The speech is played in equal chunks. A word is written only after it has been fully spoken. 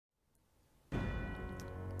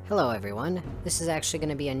Hello everyone, this is actually going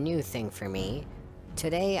to be a new thing for me.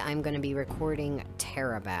 Today I'm going to be recording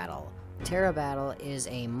Terra Battle. Terra Battle is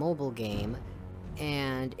a mobile game,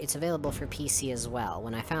 and it's available for PC as well.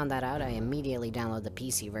 When I found that out, I immediately downloaded the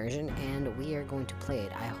PC version, and we are going to play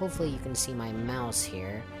it. Hopefully you can see my mouse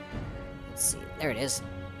here. Let's see, there it is.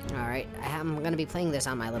 Alright, I'm going to be playing this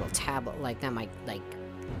on my little tablet, not my,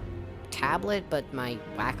 tablet, but my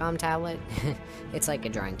Wacom tablet. It's like a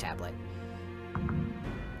drawing tablet.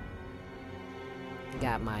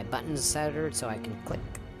 Got my buttons centered so I can click,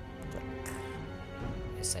 click.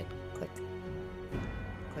 I said click,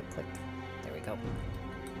 click, click. There we go.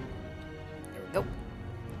 There we go.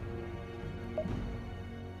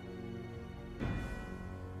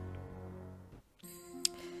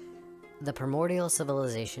 The primordial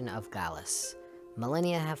civilization of Gallus.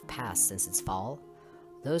 Millennia have passed since its fall.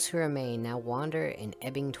 Those who remain now wander in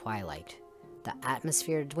ebbing twilight. The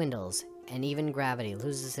atmosphere dwindles, and even gravity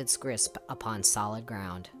loses its grasp upon solid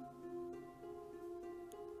ground.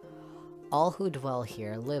 All who dwell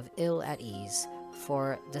here live ill at ease,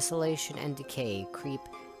 for desolation and decay creep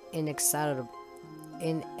inexorably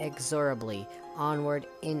onward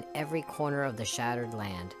in every corner of the shattered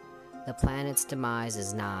land. The planet's demise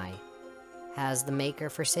is nigh. Has the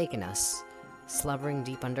Maker forsaken us, slumbering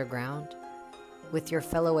deep underground? With your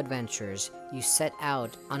fellow adventurers, you set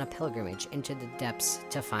out on a pilgrimage into the depths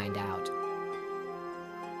to find out.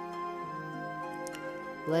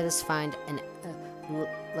 Let's find an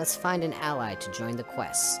ally to join the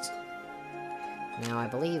quest. Now, I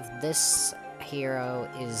believe this hero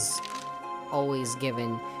is always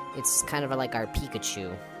given. It's kind of like our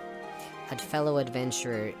Pikachu. A fellow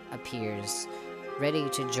adventurer appears, ready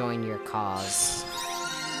to join your cause.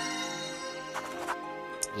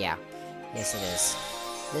 Yeah. Yes, it is.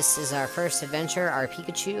 This is our first adventure, our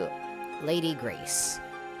Pikachu, Lady Grace.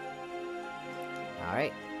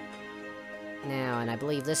 Alright. Now, and I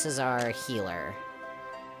believe this is our healer.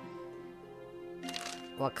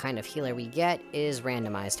 What kind of healer we get is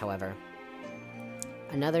randomized, however.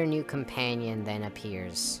 Another new companion then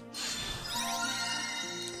appears.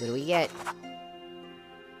 Who do we get?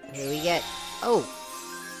 Who do we get? Oh!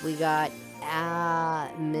 We got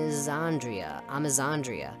Amazandria.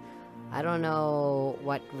 I don't know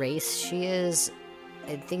what race she is.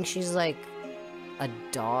 I think she's like a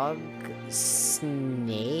dog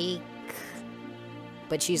snake,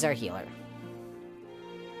 but she's our healer.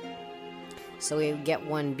 So we get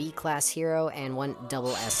one B-class hero and one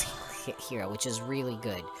double S hero, which is really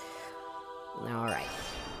good. Alright.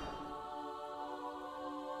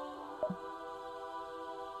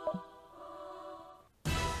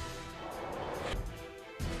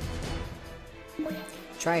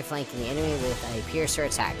 Try flanking the enemy with a piercer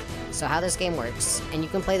attack. So how this game works, and you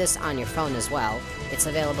can play this on your phone as well. It's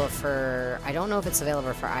available for, I don't know if it's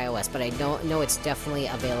available for iOS, but I don't know it's definitely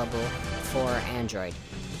available for Android.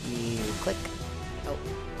 You click, oh,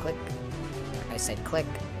 click, I said click,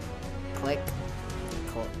 click,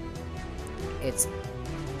 click. It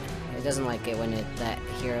doesn't like it when that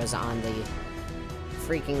hero's on the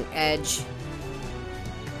freaking edge.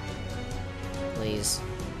 Please,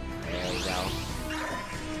 there we go.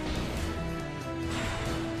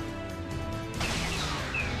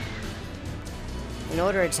 In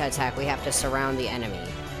order to attack, we have to surround the enemy.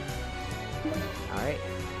 Alright.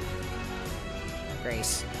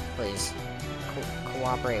 Grace, please.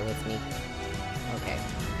 Cooperate with me. Okay.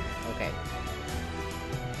 Okay.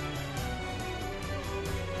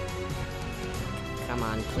 Come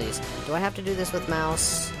on, please. Do I have to do this with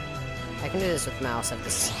mouse? I can do this with mouse if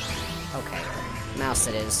this... Okay. Mouse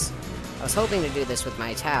it is. I was hoping to do this with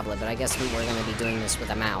my tablet, but I guess we were going to be doing this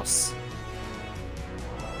with a mouse.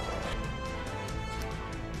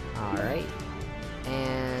 Alright,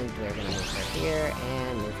 and we're gonna move her here,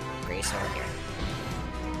 and move Grace over here.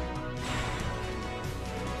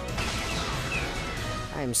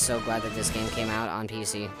 I'm so glad that this game came out on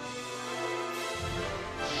PC.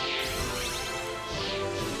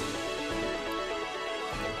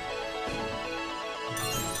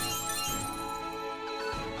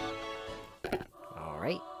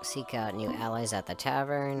 Alright, seek out new allies at the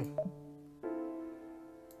tavern.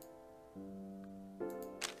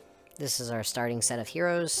 This is our starting set of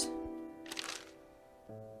heroes.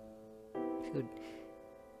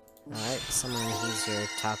 Alright, someone he's your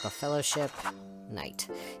Talk of Fellowship. Knight.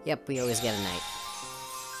 Yep, we always get a knight.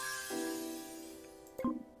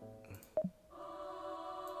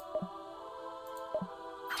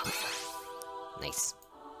 Nice.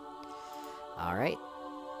 Alright.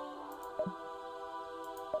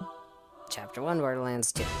 Chapter 1,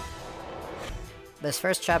 Borderlands 2. This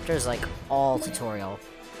first chapter is like all tutorial.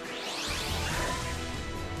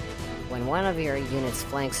 When one of your units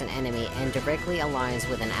flanks an enemy and directly aligns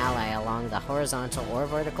with an ally along the horizontal or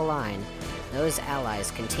vertical line, those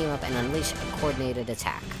allies can team up and unleash a coordinated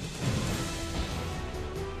attack.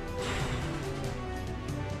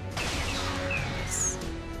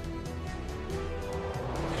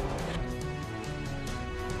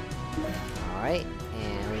 Alright,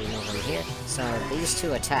 and we move over here. So these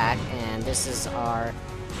two attack, and this is our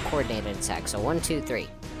coordinated attack. So 1, 2, 3.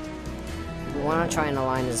 We want to try and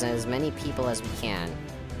align as many people as we can.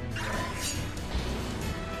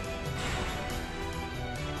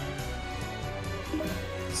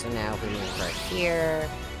 So now we move right here.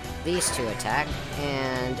 These two attack,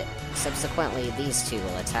 and subsequently these two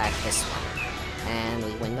will attack this one. And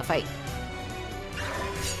we win the fight.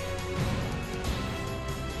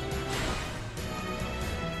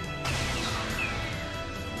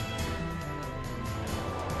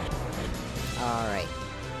 Alright.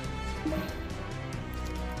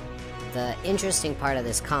 The interesting part of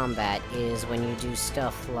this combat is when you do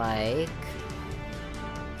stuff like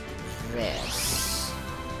this.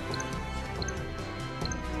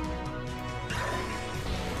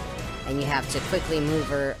 And you have to quickly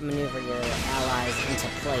maneuver your allies into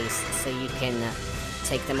place so you can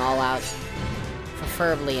take them all out,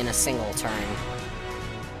 preferably in a single turn.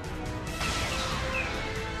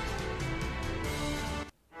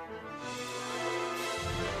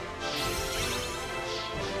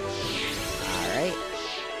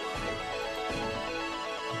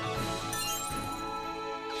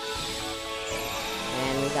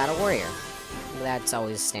 Got a warrior. That's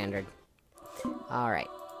always standard. Alright.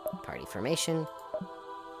 Party formation.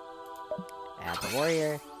 Add the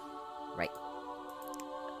warrior. Right.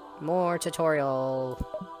 More tutorial.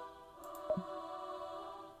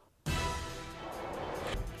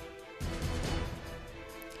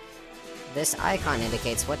 This icon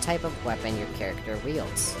indicates what type of weapon your character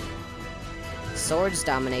wields. Swords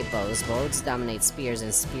dominate bows, bows dominate spears,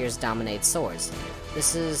 and spears dominate swords.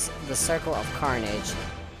 This is the Circle of Carnage,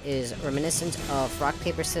 is reminiscent of rock,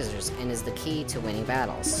 paper, scissors, and is the key to winning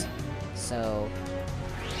battles. So,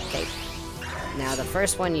 okay. Now the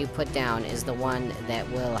first one you put down is the one that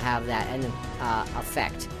will have that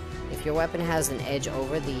effect. If your weapon has an edge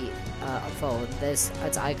over the foe,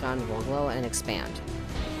 its icon will glow and expand.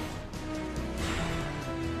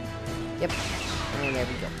 Yep, and there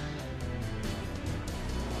we go.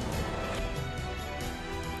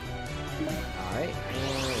 Alright,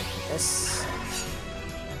 and we put this.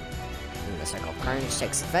 And the Circle of Carnage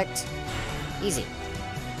takes effect. Easy.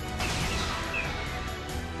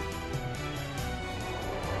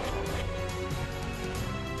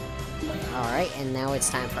 Alright, and now it's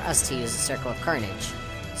time for us to use the Circle of Carnage.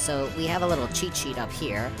 So, we have a little cheat sheet up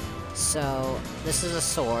here. So, this is a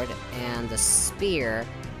sword, and the spear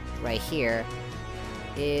right here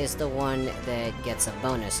is the one that gets a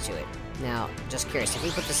bonus to it. Now, just curious, if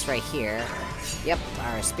we put this right here, yep,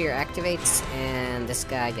 our spear activates, and this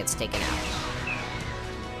guy gets taken out.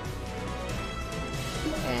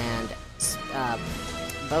 And,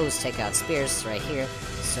 bows take out spears right here,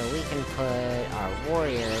 so we can put our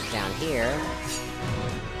warrior down here.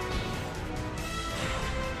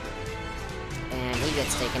 And he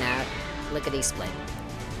gets taken out, lickety-split.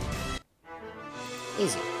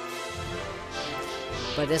 Easy.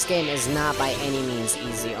 But this game is not by any means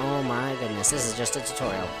easy. Oh my goodness, this is just a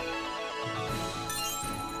tutorial.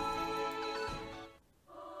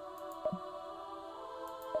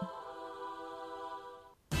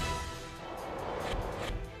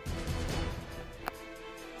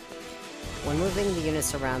 When moving the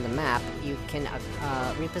units around the map, you can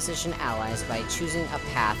reposition allies by choosing a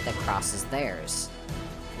path that crosses theirs.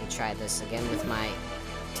 Let me try this again with my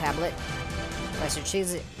tablet.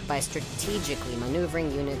 By strategically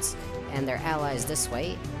maneuvering units and their allies this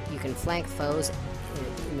way, you can flank foes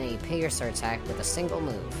in a piercer attack with a single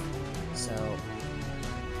move. So,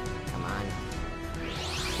 come on.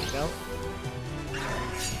 Here we go.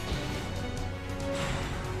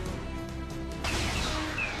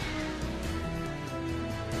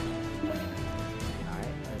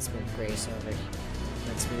 Alright, let's move Grace over.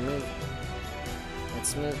 Let's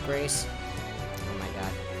move Grace. Oh my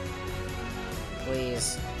god.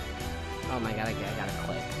 Please. Oh my god, I gotta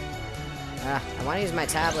click. I want to use my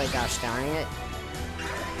tablet, gosh darn it.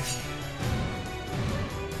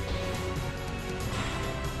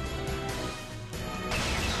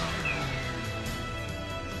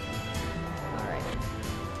 Alright.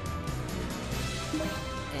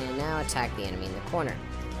 And now attack the enemy in the corner.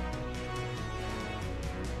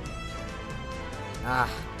 I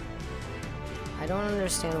don't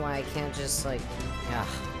understand why I can't just, like...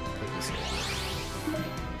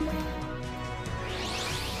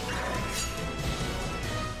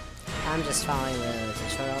 I'm just following the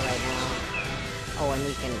tutorial right now. Oh, and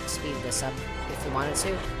we can speed this up if we wanted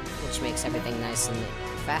to, which makes everything nice and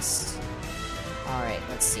fast. Alright,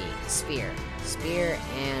 let's see. Spear. Spear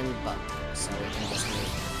and bow. So we can just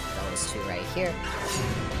move those two right here.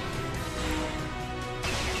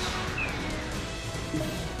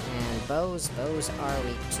 And bows. Bows are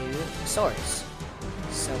weak to swords.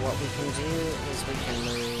 So what we can do is we can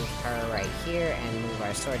move her right here and move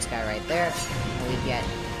our swords guy right there. And we get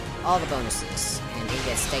all the bonuses. And he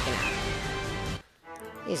gets taken out.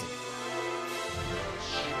 Easy.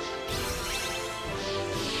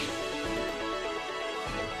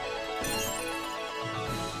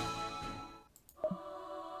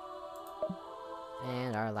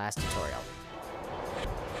 And our last tutorial.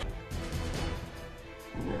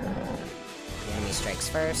 The enemy strikes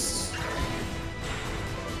first.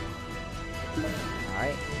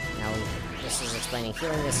 Alright, now this is explaining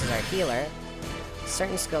healing. This is our healer.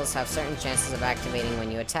 Certain skills have certain chances of activating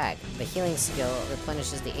when you attack. The healing skill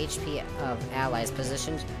replenishes the HP of allies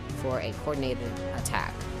positioned for a coordinated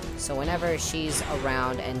attack. So whenever she's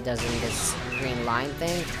around and does this green line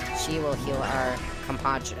thing, she will heal our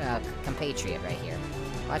compatriot right here.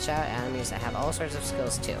 Watch out, enemies that have all sorts of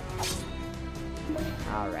skills too.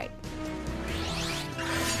 Alright.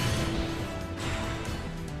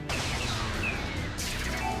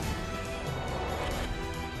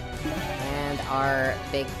 And our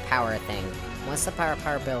big power thing. Once the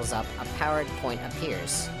power builds up, a powered point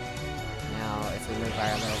appears. Now, if we move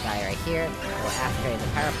our little guy right here, we'll activate the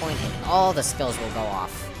power point, and all the skills will go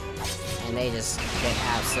off. And they just get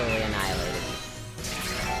absolutely annihilated.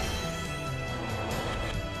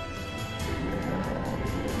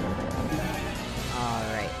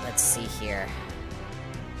 Alright, let's see here.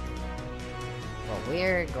 What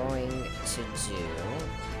we're going to do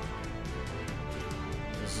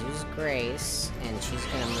is use Grace, and she's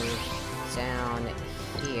gonna move down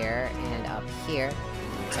here and up here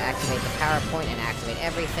to activate the power point and activate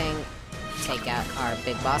everything. Take out our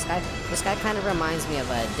big boss guy. This guy kind of reminds me of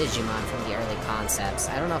a Digimon from the early concepts.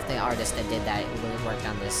 I don't know if the artist that did that really worked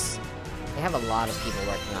on this. They have a lot of people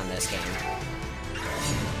working on this game.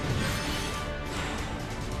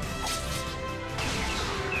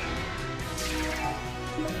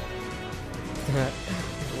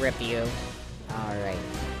 Rip you. Alright.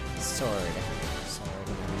 Sword. Sword.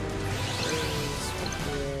 Freeze from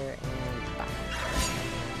here and back.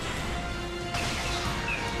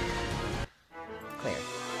 Clear.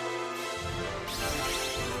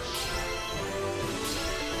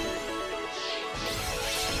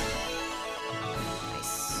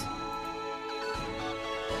 Nice.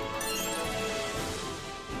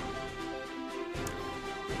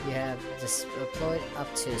 You have deployed up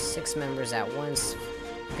to 6 members at once.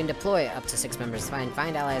 You can deploy up to 6 members. Find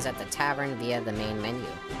allies at the tavern via the main menu.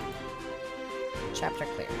 Chapter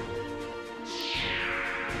clear.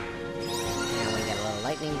 Now we get a little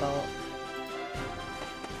lightning bolt.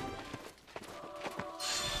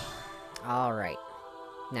 Alright.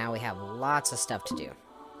 Now we have lots of stuff to do.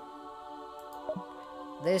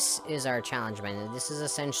 This is our challenge menu. This is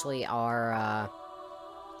essentially our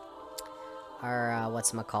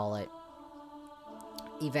whatchamacallit,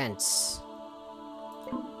 events.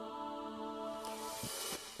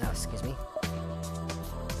 Oh, excuse me.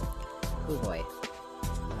 Oh boy.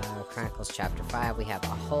 Chronicles Chapter 5, we have a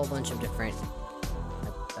whole bunch of different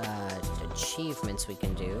achievements we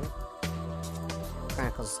can do.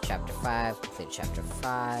 Chronicles Chapter 5, complete Chapter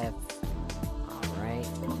 5. Alright.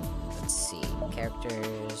 Let's see.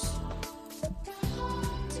 Characters.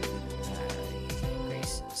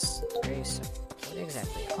 Grace. What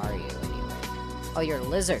exactly are you, anyway? Oh, you're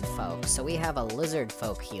lizard folk. So we have a lizard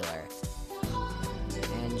folk healer.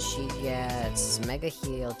 And she gets Mega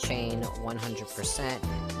Heal Chain 100%,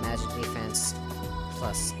 Magic Defense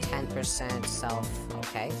plus 10% self.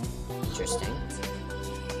 Okay. Interesting.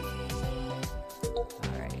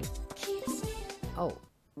 Alright. Oh,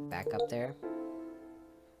 back up there.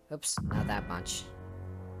 Oops, not that much.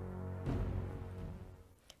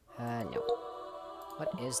 No. What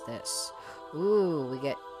is this? Ooh, we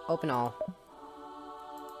get open all.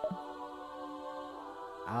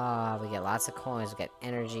 We get lots of coins, we get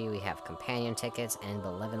energy, we have companion tickets, and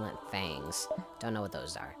benevolent fangs. Don't know what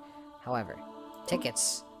those are. However,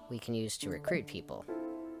 tickets we can use to recruit people.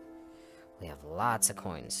 We have lots of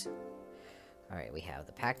coins. Alright, we have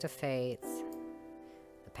the Pact of Faith,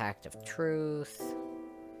 the Pact of Truth,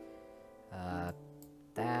 how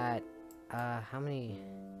many...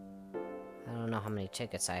 I don't know how many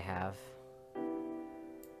tickets I have.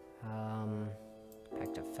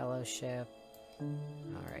 Pact of Fellowship.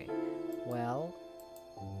 Alright. Well,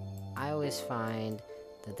 I always find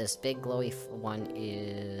that this big glowy one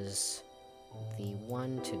is the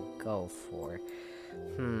one to go for.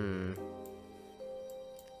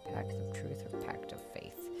 Pact of Truth or Pact of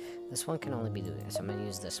Faith? This one can only be doing this. I'm gonna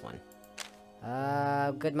use this one.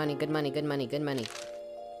 Good money, good money, good money, good money.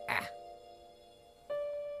 Ah.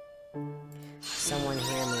 Someone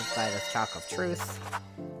here moved by the Chalk of Truth.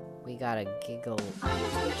 We got a giggle.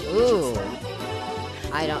 Ooh!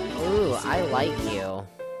 Ooh, I like you.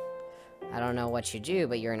 I don't know what you do,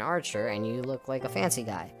 but you're an archer, and you look like a fancy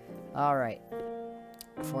guy. Alright.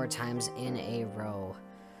 4 times in a row.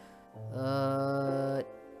 I'm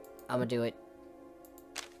gonna do it.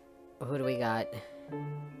 Who do we got?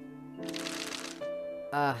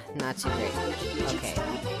 Not too great. Okay.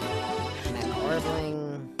 Mech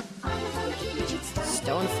Orbling.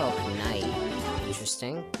 Stonefolk Knight.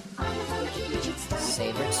 Interesting.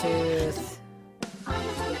 Sabertooth.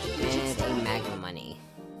 And a Magma Money.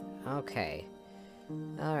 Okay.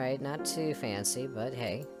 Alright, not too fancy, but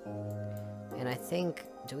hey. And I think...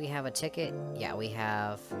 Do we have a ticket? Yeah, we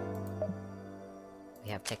have... We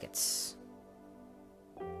have tickets.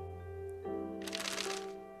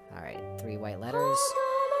 Alright, 3 white letters.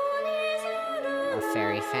 A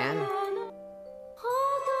fairy fan.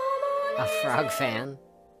 A frog fan.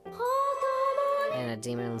 And a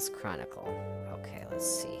Demon's Chronicle. Okay, let's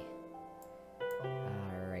see.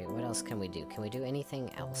 Alright, what else can we do? Can we do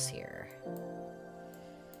anything else here?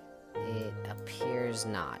 It appears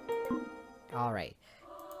not. Alright.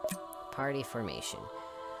 Party formation.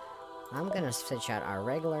 I'm gonna switch out our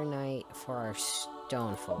regular knight for our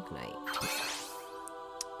Stonefolk knight.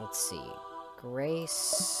 Let's see.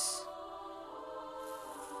 Grace...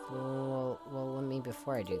 Well, let me,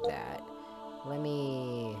 before I do that, let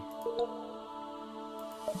me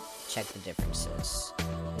check the differences.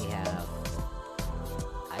 We have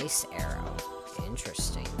Ice Arrow.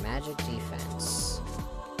 Interesting. Magic Defense.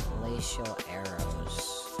 Glacial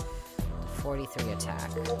Arrows. 43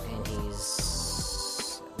 attack, and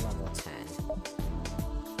he's level 10.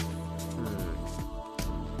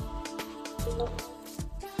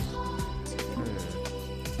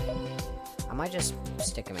 I might just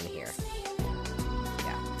stick him in here.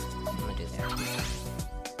 Yeah, I'm gonna do that.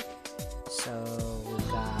 So, we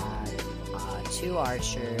got 2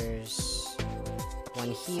 archers,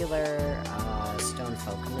 1 healer,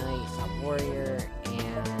 Stonefolk Knight, a warrior,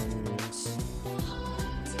 and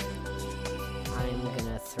I'm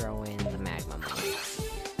gonna throw in the Magma Money.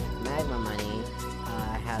 Magma Money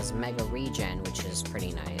has Mega Regen, which is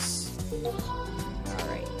pretty nice.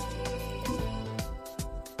 Alright.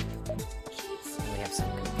 We have some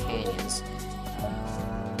companions.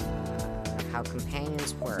 How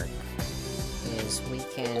companions work is we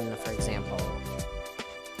can, for example,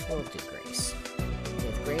 we'll do Grace.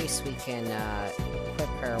 With Grace, we can equip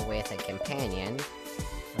her with a companion.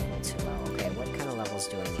 Level 2. Okay, what kind of levels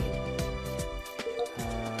do we need?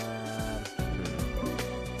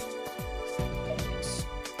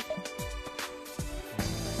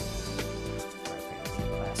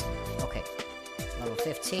 Okay, level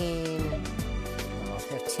 15, level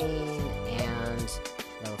 15, and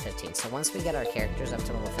level 15. So once we get our characters up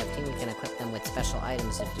to level 15, we can equip them with special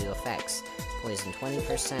items that do effects. Poison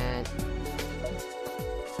 20%,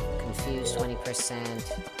 Confuse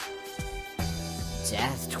 20%,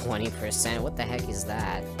 Death 20%, what the heck is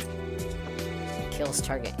that? Kills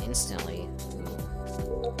target instantly.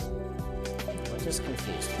 What does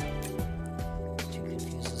Confuse do? To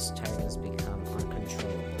confuses targets become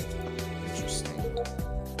uncontrollable. Interesting.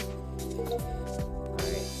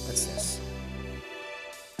 Alright, what's this?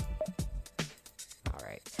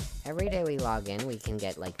 Alright. Every day we log in, we can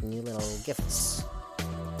get, like, new little gifts.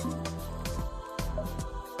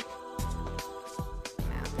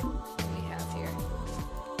 Map. What do we have here?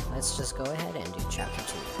 Let's just go ahead and do chapter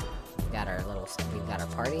 2. We got our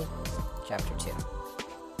party. Chapter 2.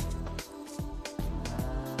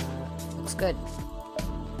 Looks good.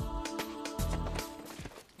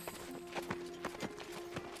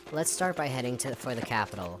 Let's start by heading for the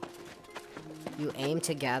capital. You aim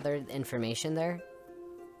to gather information there?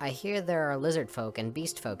 I hear there are lizard folk and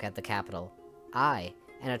beast folk at the capital. Aye,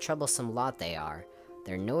 and a troublesome lot they are.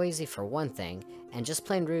 They're noisy for one thing, and just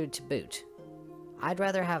plain rude to boot. I'd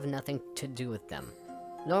rather have nothing to do with them.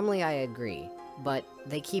 Normally I agree, but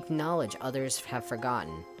they keep knowledge others have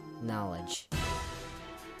forgotten. Knowledge.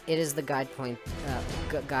 It is the guidepost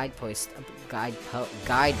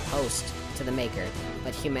to the Maker,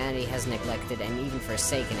 but humanity has neglected and even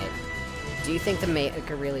forsaken it. Do you think the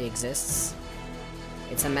Maker really exists?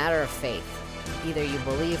 It's a matter of faith. Either you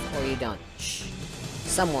believe or you don't. Shh.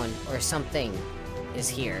 Someone or something is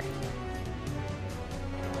here.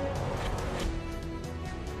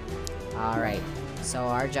 Alright, so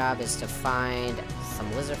our job is to find some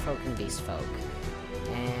lizard folk and beast folk.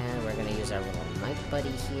 And we're gonna use our little knight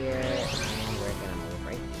buddy here, and we're gonna move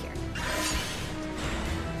right here.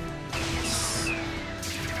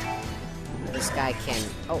 This guy can...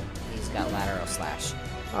 Oh, he's got lateral slash.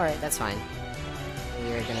 Alright, that's fine.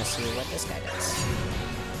 We're gonna see what this guy does.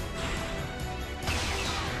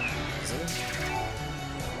 Is he?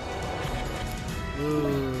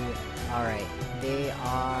 Ooh, alright. They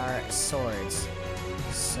are swords.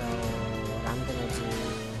 So, what I'm gonna do...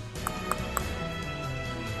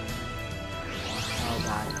 Oh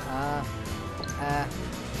god.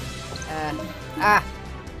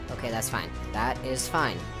 Okay, that's fine. That is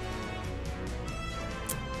fine.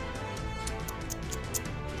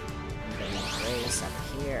 I'm getting Grace up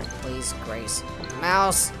here. Please, Grace.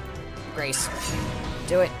 Mouse! Grace.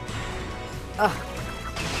 Do it. Ugh.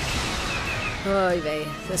 Oh, vey.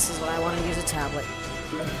 This is what I want to use a tablet.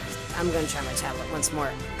 I'm gonna try my tablet once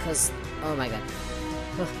more, because... Oh my god.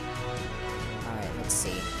 Alright, let's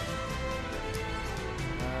see.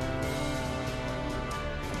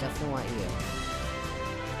 I definitely want you.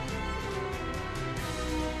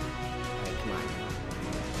 Alright, come on.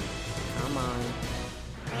 Come on.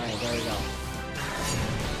 Alright, there we go.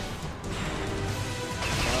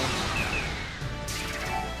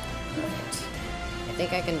 Perfect. I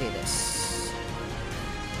think I can do this.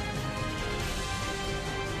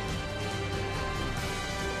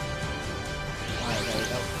 Alright, there we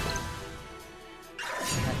go.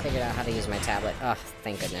 I figured out how to use my tablet. Oh,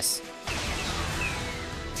 thank goodness.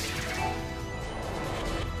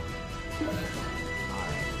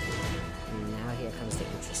 Alright. Now here comes the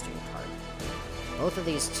interesting part. Both of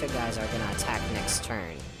these two guys are gonna attack next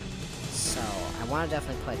turn. So, I want to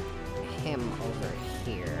definitely put him over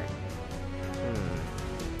here.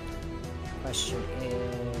 Question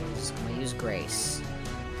is... I'm gonna use Grace.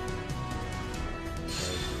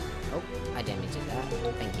 Oh, I didn't mean to do that.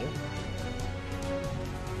 Thank you.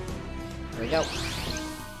 Here we go.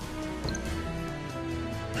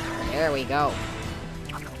 There we go.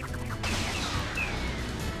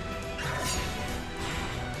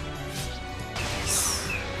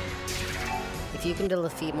 If you can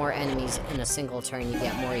defeat more enemies in a single turn, you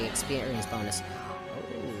get more experience bonus. Oh,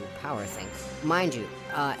 power thing. Mind you,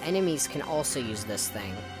 enemies can also use this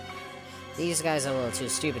thing. These guys are a little too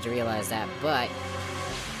stupid to realize that, but...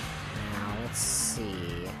 Now, let's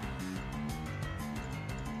see...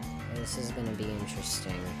 This is gonna be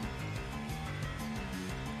interesting.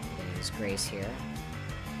 I'm gonna use Grace here.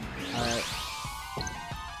 Alright.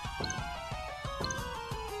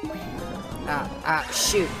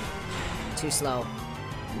 Shoot! Too slow.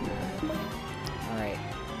 Alright.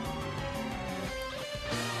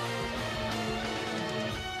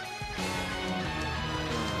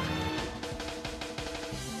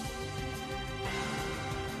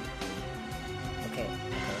 Okay,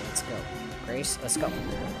 let's go. Grace, let's go.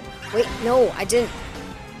 Wait, no, I didn't.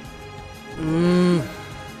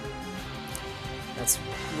 That's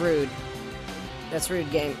rude. That's rude,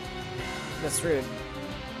 game. That's rude.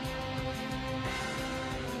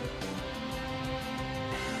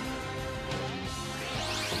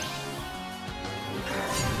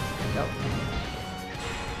 Go.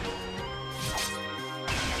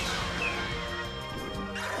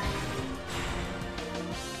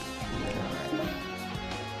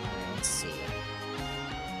 Let's see.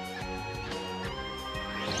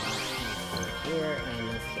 Move here and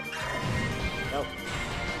move here. Go.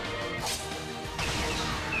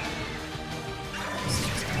 This is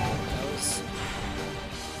just how it goes.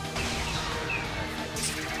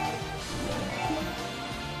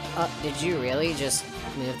 Did you really just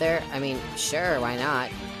move there? I mean, sure, why not?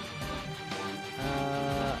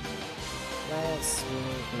 Let's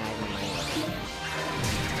move Magma Mine over here.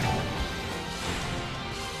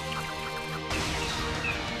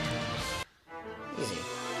 Easy.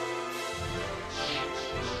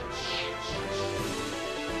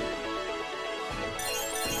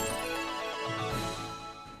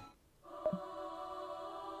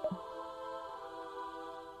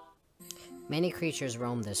 Many creatures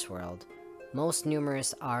roam this world. Most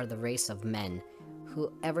numerous are the race of men,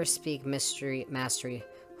 who ever seek mastery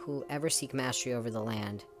over the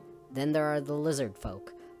land. Then there are the lizard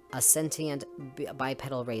folk, a sentient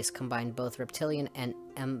bipedal race combined both reptilian and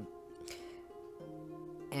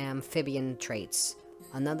amphibian traits.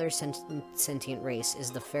 Another sentient race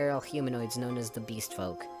is the feral humanoids known as the beast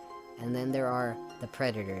folk. And then there are the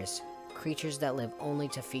predators, creatures that live only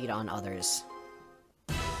to feed on others.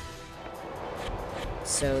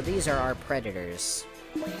 So these are our predators.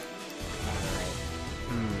 Alright.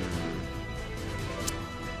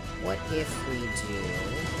 What if we do...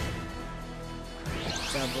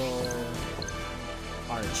 double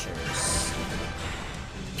archers.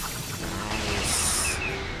 Nice.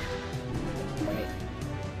 Right.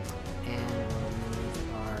 And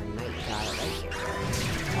our knight guy right here.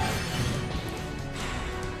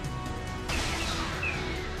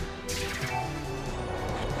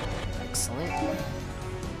 Excellent.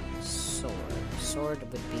 Sword. Sword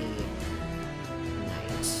would be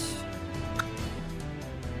knight.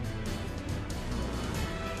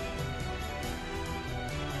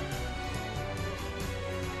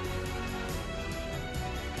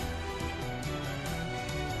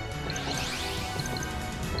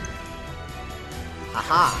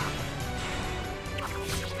 Haha!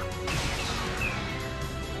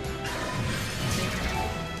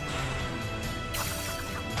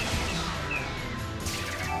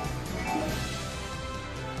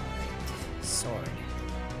 Sword.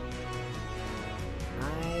 I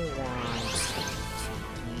want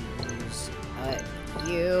to use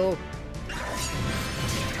you.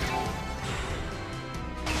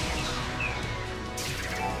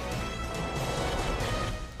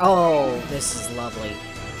 Oh, this is lovely.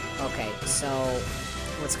 Okay, so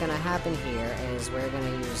what's gonna happen here is we're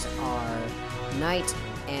gonna use our knight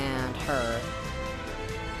and her.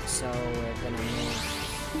 So we're gonna move.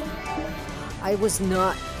 I was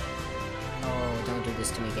not. Oh, don't do this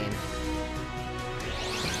to me, game.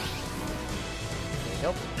 There we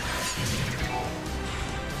go.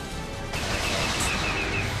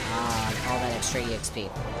 All that extra EXP.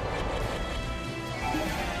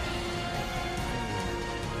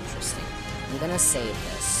 Interesting. I'm gonna save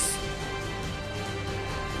this.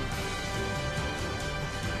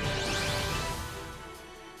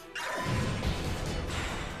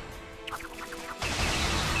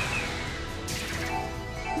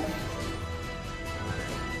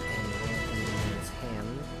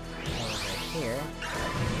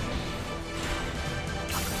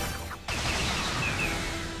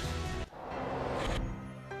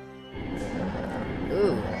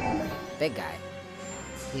 Ooh, big guy.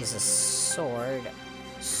 He's a sword.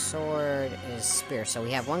 Sword is spear. So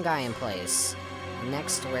we have one guy in place.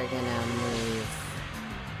 Next, we're gonna move.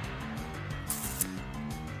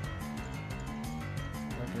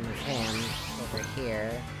 We're gonna move him over here.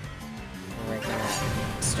 And we're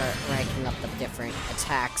gonna start ranking up the different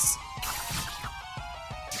attacks.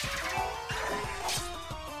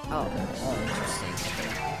 Oh, interesting.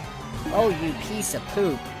 Okay. Oh, you piece of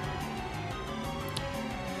poop.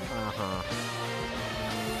 Uh-huh.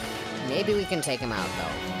 Maybe we can take him out,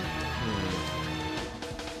 though.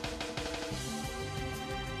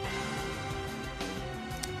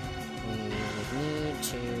 We would need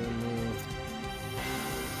to move...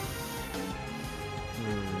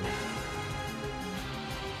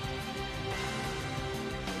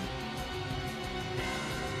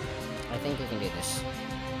 I think we can do this.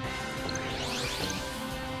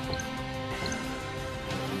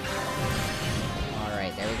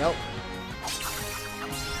 Alright, there we go.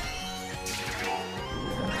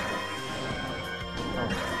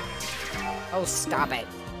 Oh, stop it.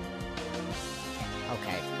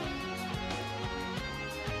 Okay.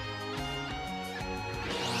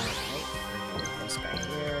 Okay, this guy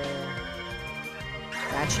here.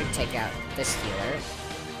 That should take out this healer.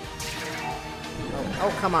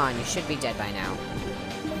 Oh, come on, you should be dead by now.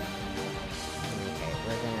 Okay,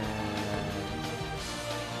 we're gonna...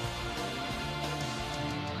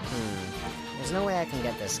 There's no way I can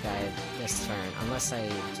get this guy this turn, unless I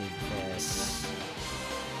do this.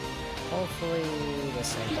 Hopefully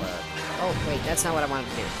this will work. Oh, wait, that's not what I wanted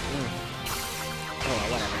to do. Oh, well,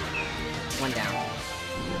 whatever. One down.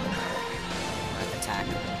 Let's attack.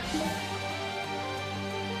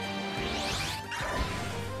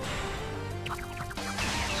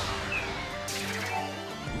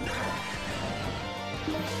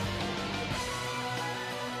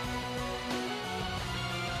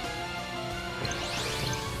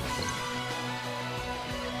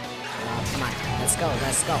 Come on, let's go,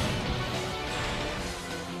 let's go.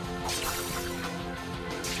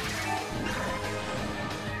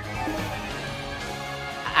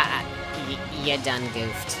 You done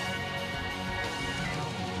goofed.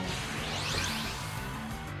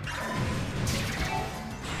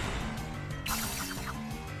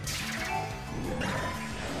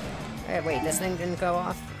 Hey, wait, this thing didn't go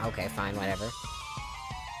off? Okay, fine, whatever.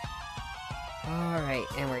 Alright,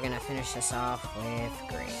 and we're gonna finish this off with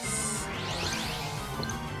Grace.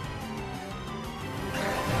 There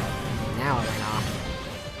we go. Now it went off.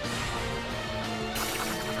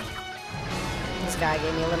 This guy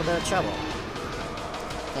gave me a little bit of trouble.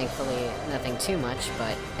 Thankfully, nothing too much,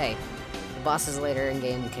 but hey, the bosses later in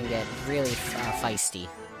game can get really feisty.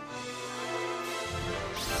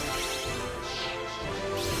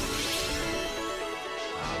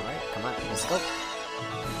 Alright, come on, let's go.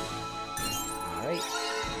 Alright.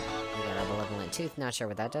 We got our Malevolent Tooth, not sure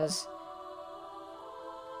what that does.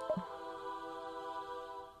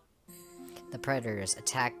 The predators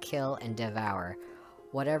attack, kill, and devour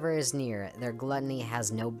whatever is near. Their gluttony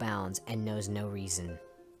has no bounds and knows no reason.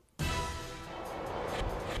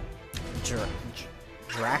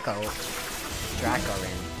 Dracorin.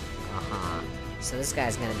 So this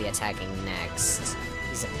guy's gonna be attacking next.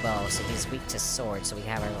 He's a bow, so he's weak to sword, so we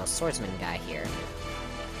have our little swordsman guy here.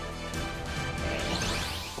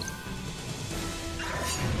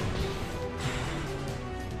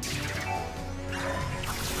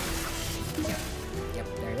 Yep,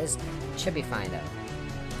 there it is. Should be fine, though.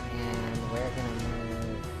 And we're gonna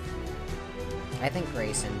move... I think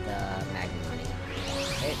Grace and the Magma Money.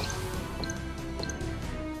 Okay.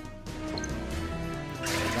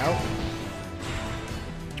 There we go.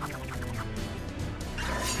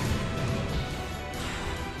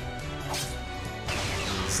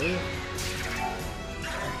 Easy.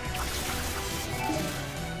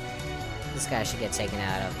 This guy should get taken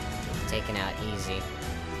out easy.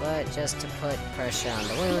 But just to put pressure on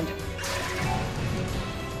the wound.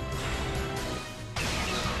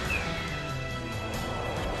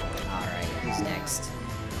 Alright, who's next?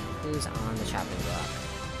 Who's on the chopping block?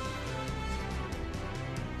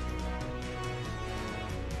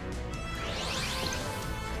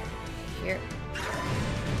 Here.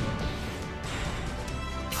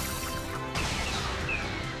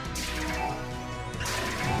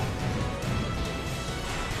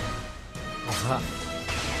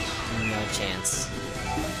 No chance.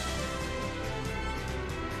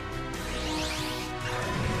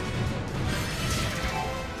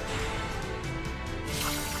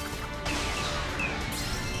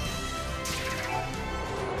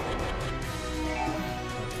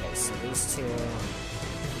 Okay, so these two...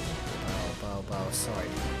 bow, sword.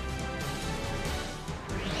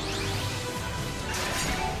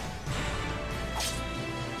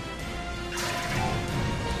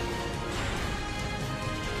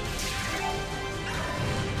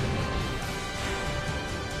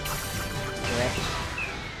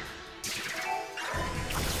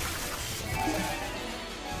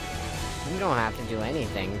 You don't have to do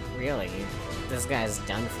anything, really. This guy's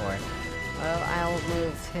done for. Well, I'll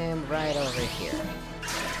move him right over here.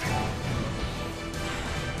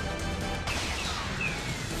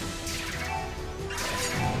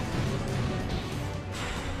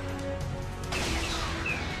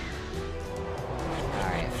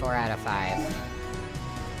 Alright, 4 out of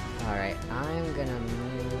 5. Alright, I'm gonna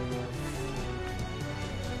move...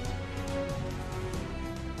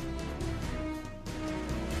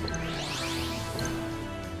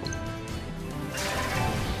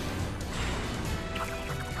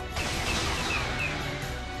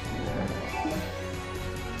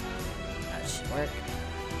 work.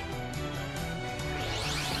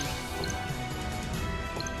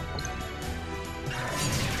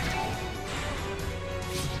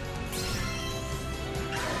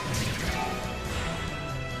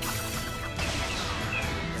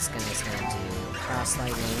 This guy's gonna do cross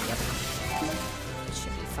lightning. Yep. It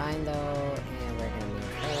should be fine though, and we're gonna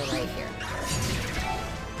move her right here.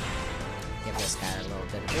 Give this guy a little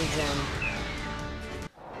bit of regen.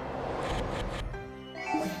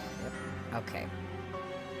 Okay.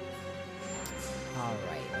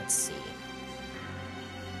 Alright, let's see.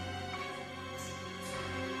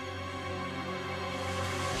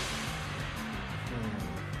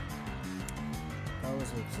 Bow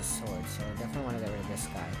is weak to sword, so I definitely want to get rid of this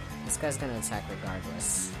guy. This guy's gonna attack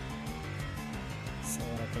regardless. So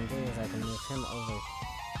what I can do is I can move him over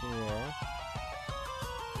here.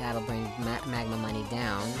 That'll bring Magma Money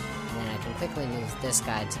down, and then I can quickly move this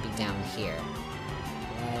guy to be down here.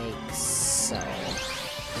 Like so.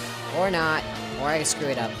 Or not. Or I can screw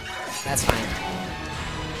it up. That's fine.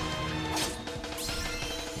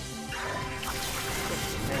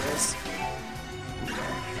 There it is.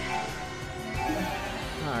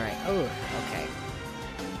 Alright. Oh, okay.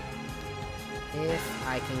 If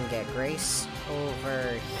I can get Grace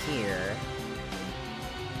over here,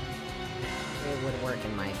 it would work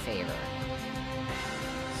in my favor.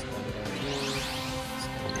 So what I'm gonna do is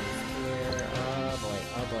go here. Oh boy,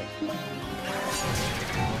 oh boy.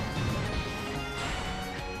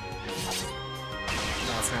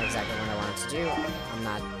 That's not exactly what I wanted to do. I'm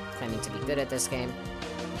not claiming to be good at this game.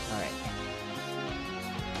 Alright.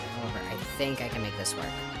 However, I think I can make this work.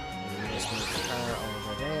 Just move her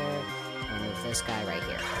over there, and move this guy right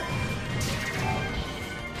here.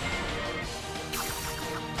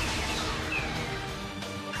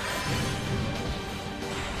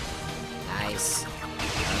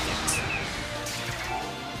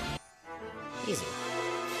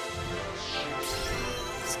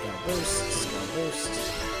 boost, skill boost.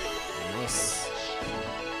 Nice.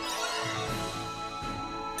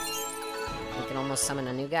 We can almost summon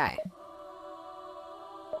a new guy.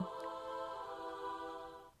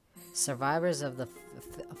 Survivors of the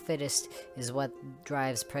fittest is what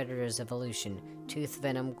drives Predator's evolution. Tooth,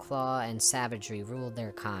 venom, claw, and savagery ruled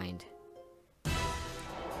their kind.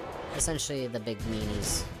 Essentially, the big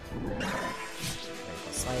meanies.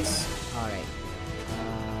 Slice. Alright.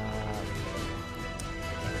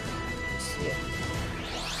 Let's see it.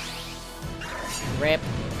 Rip.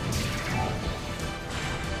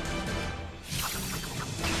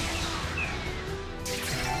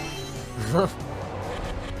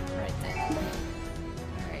 Right then.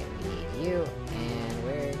 Alright, we need you, and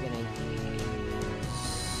we're gonna use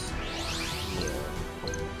you.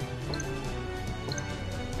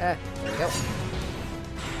 There we go.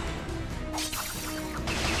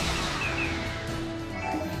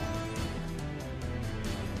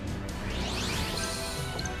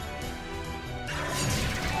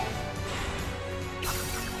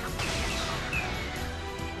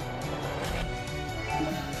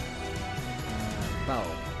 Bow.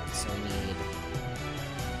 So we need.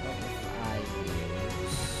 What if I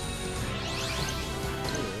use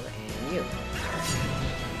you and you?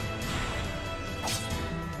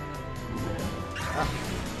 Oh.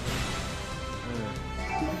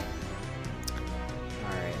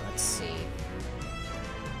 Alright, let's see.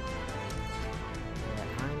 What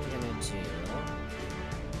I'm gonna do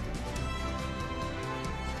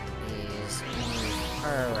is move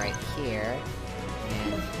her right here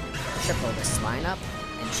and triple this lineup,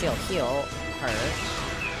 and she'll heal her.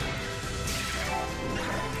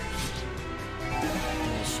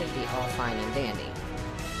 And it should be all fine and dandy.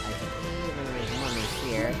 I can even move Mummy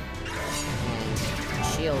here, and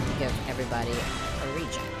she'll give everybody a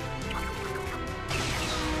regen.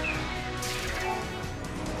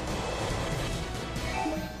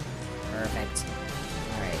 Perfect.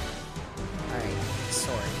 Alright. Alright.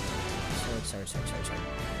 Sword. Sword.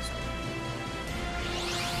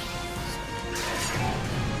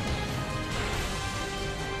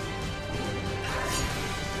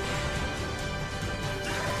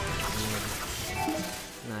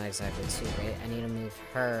 Not exactly too great. I need to move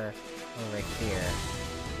her over here.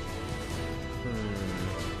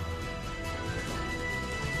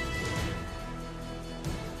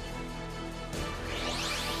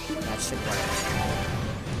 That should work.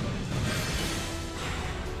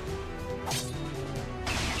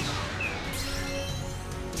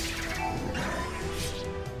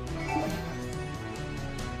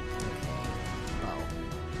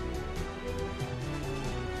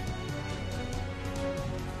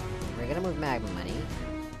 We're gonna move Magma Money.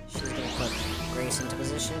 She's gonna put Grace into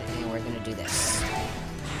position, and we're gonna do this. Now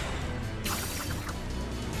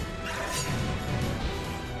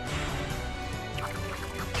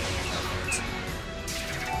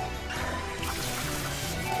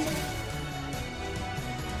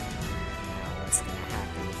what's gonna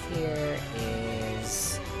happen here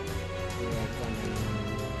is we're gonna move...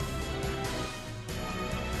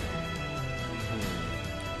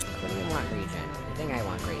 Who do we want regen? I think I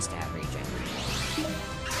want Grace to have regen.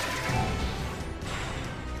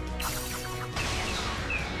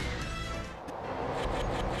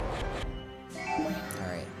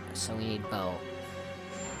 Alright, so we need Bow.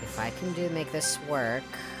 If I can make this work...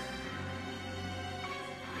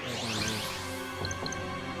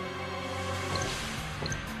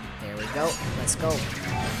 There we go. Let's go.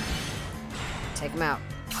 Take him out.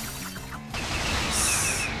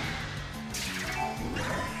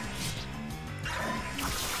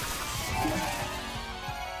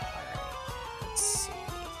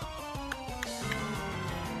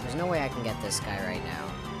 There's no way I can get this guy right now,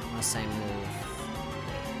 unless I move...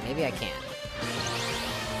 Maybe I can.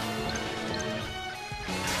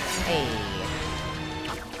 Hey!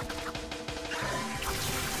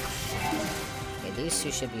 Okay, these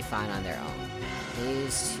two should be fine on their own.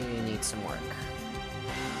 These two need some work.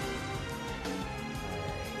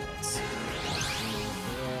 Alright, let's see.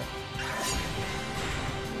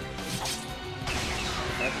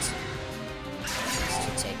 Perfect. Just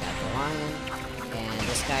to take out the lion. And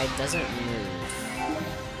this guy doesn't move.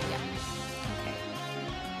 Yeah. Okay.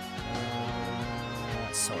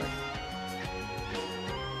 Sword.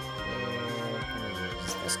 We're gonna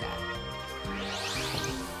use this guy.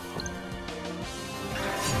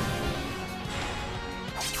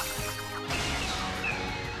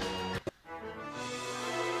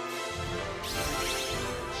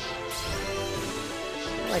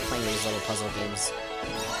 I like playing these little puzzle games.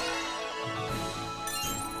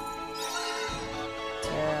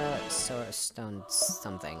 Terra Stone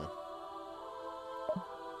something.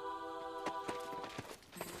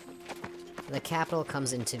 the capital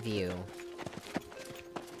comes into view.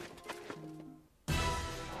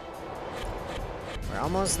 We're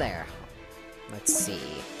almost there. Let's see.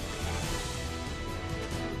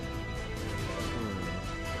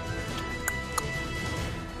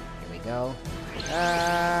 Here we go.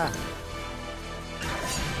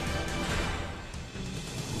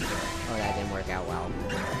 Oh, that didn't work out well.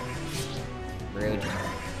 Rude.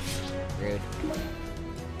 Rude.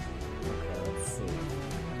 Okay, let's see.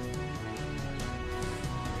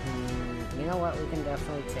 You know what? We can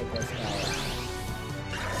definitely take this guy out.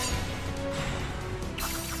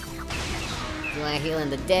 You wanna heal in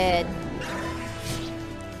the dead?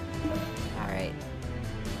 Alright.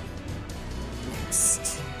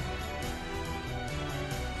 Next.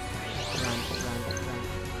 Run, run,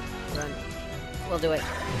 run. Run. We'll do it.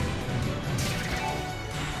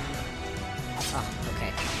 Oh,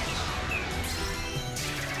 okay.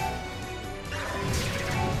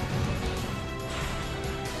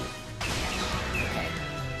 Okay.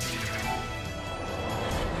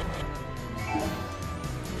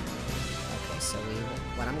 Okay, so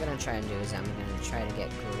what I'm gonna try to do is I'm gonna try to get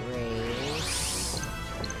Grace.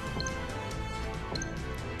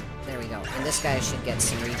 There we go. And this guy should get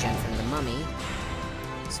some regen from the mummy.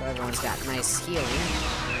 So everyone's got nice healing.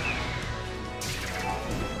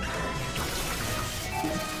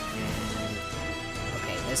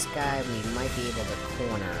 This guy we might be able to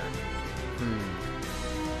corner.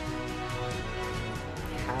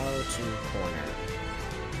 How to corner?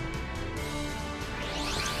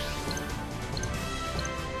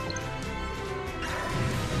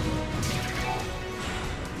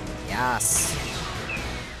 Yes!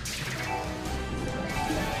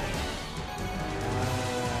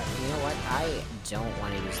 You know what? I don't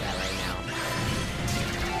want to use that right now.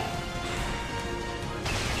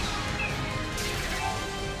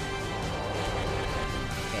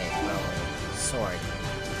 Sword.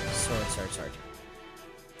 Sword, sword, sword.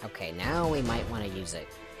 Okay, now we might want to use it.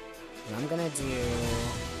 What I'm gonna do...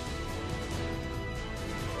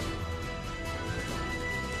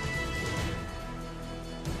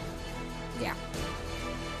 Yeah.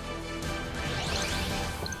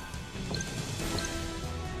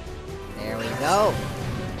 There we go!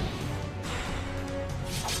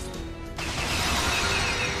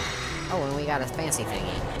 Oh, and we got a fancy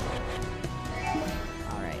thingy.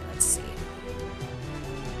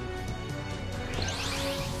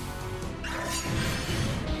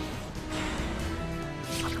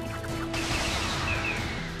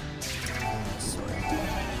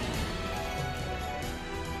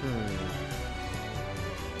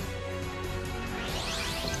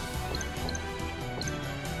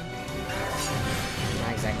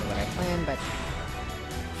 Not exactly what I planned, but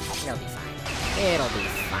it'll be fine. It'll be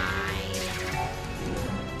fine.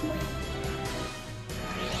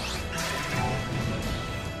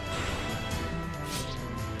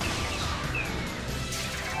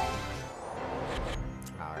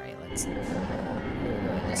 Alright, let's... Ooh,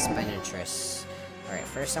 the Spinatress. Alright,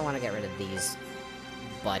 first I want to get rid of these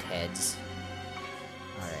butt heads.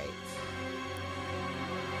 Alright.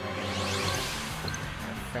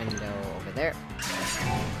 Our friendo over there.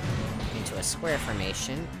 Into a square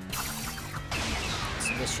formation.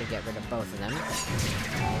 So this should get rid of both of them.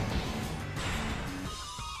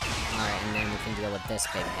 Alright, and then we can deal with this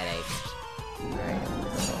big headache. Alright.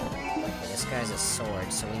 Okay, this guy's a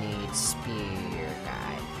sword, so we need spear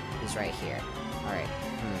guy. He's right here. Alright.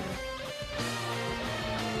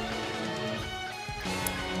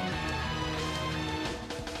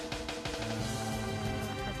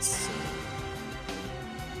 Let's see.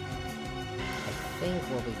 I think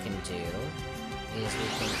what we can do is we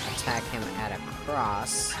can attack him at a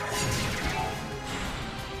cross.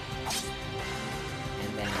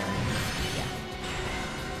 And then, yeah.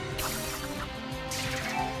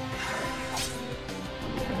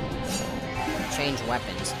 Change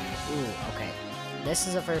weapons. Ooh, okay. This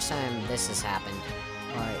is the first time this has happened.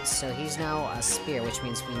 Alright, so he's now a spear, which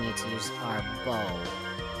means we need to use our bow.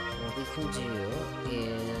 What we can do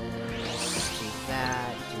is do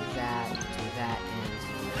that, and do that.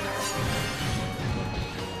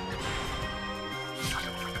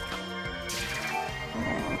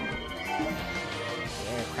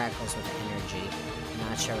 The air crackles with energy.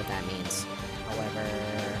 Not sure what that means. However,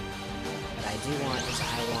 what I do want is I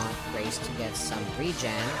want Grace to get some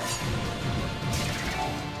regen.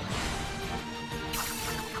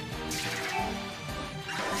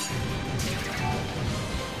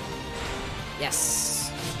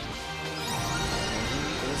 Yes!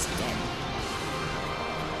 He is dead.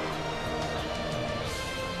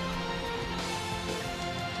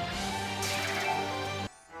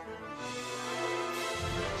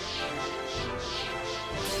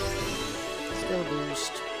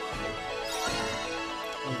 boost.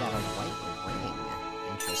 We got a white ring.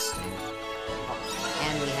 Interesting. Oh,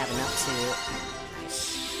 and we have enough to... Nice.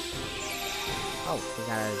 Oh, we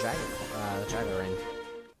got a Dragon ring.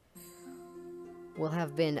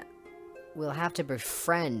 We'll have to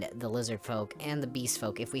befriend the lizard folk and the beast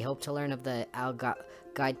folk if we hope to learn of the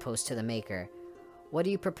guidepost to the maker. What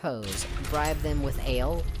do you propose? Bribe them with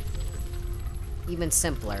ale? Even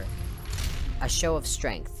simpler. A show of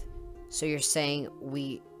strength. So you're saying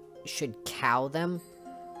we should cow them?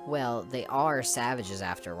 Well, they are savages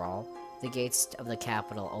after all. The gates of the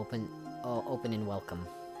capital open and welcome.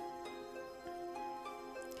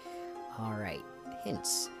 Alright.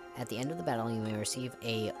 Hints. At the end of the battle, you may receive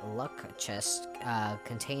a luck chest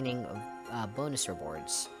containing bonus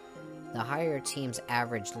rewards. The higher your team's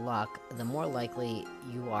average luck, the more likely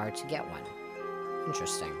you are to get one.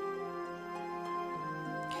 Interesting.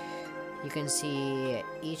 You can see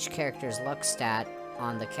each character's luck stat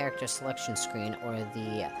on the character selection screen or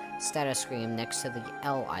the status screen next to the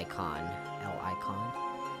L icon. L icon?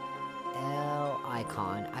 L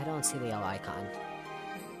icon. I don't see the L icon.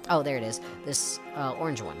 Oh, there it is. This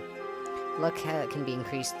orange one. Luck can be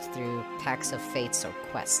increased through packs of fates or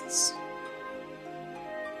quests.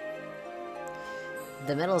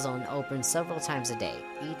 The Metal Zone opens several times a day.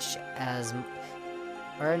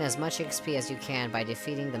 Earn as much XP as you can by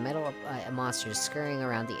defeating the metal monsters scurrying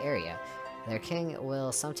around the area. Their king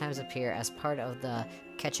will sometimes appear as part of the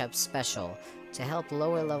catch-up special to help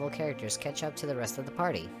lower-level characters catch up to the rest of the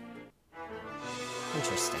party.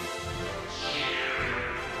 Interesting.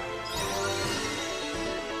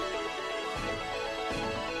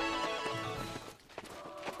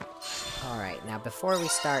 Alright, now before we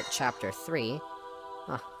start Chapter 3,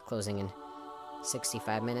 closing in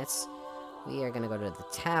 65 minutes, we are going to go to the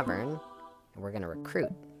tavern, and we're going to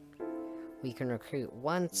recruit. We can recruit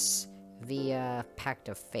once via Pact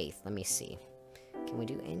of Faith. Let me see. Can we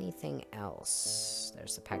do anything else?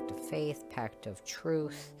 There's the Pact of Faith, Pact of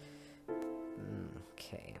Truth.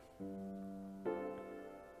 Okay.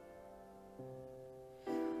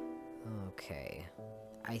 Okay.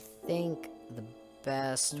 I think the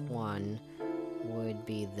best one would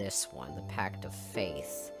be this one, the Pact of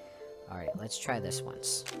Faith. Alright, let's try this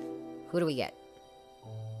once. Who do we get?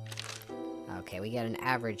 Okay, we get an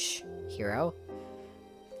average hero.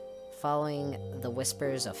 Following the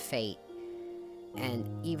whispers of fate, and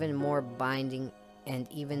even more binding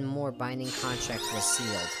contract was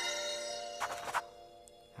sealed.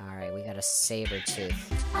 Alright, we got a saber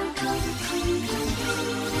tooth.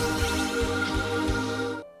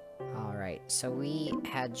 Alright, so we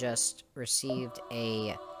had just received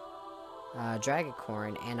a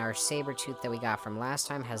Dragacorn, and our saber tooth that we got from last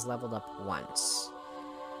time has leveled up once.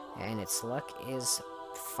 And its luck is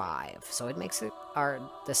 5. So it makes it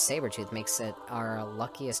the Sabertooth makes it our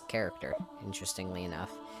luckiest character, interestingly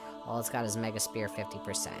enough. All it's got is Mega Spear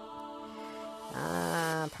 50%.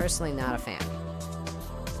 Personally not a fan.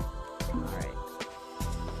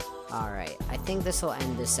 Alright, I think this will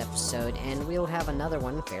end this episode, and we'll have another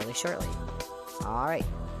one fairly shortly. Alright,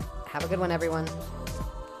 have a good one, everyone.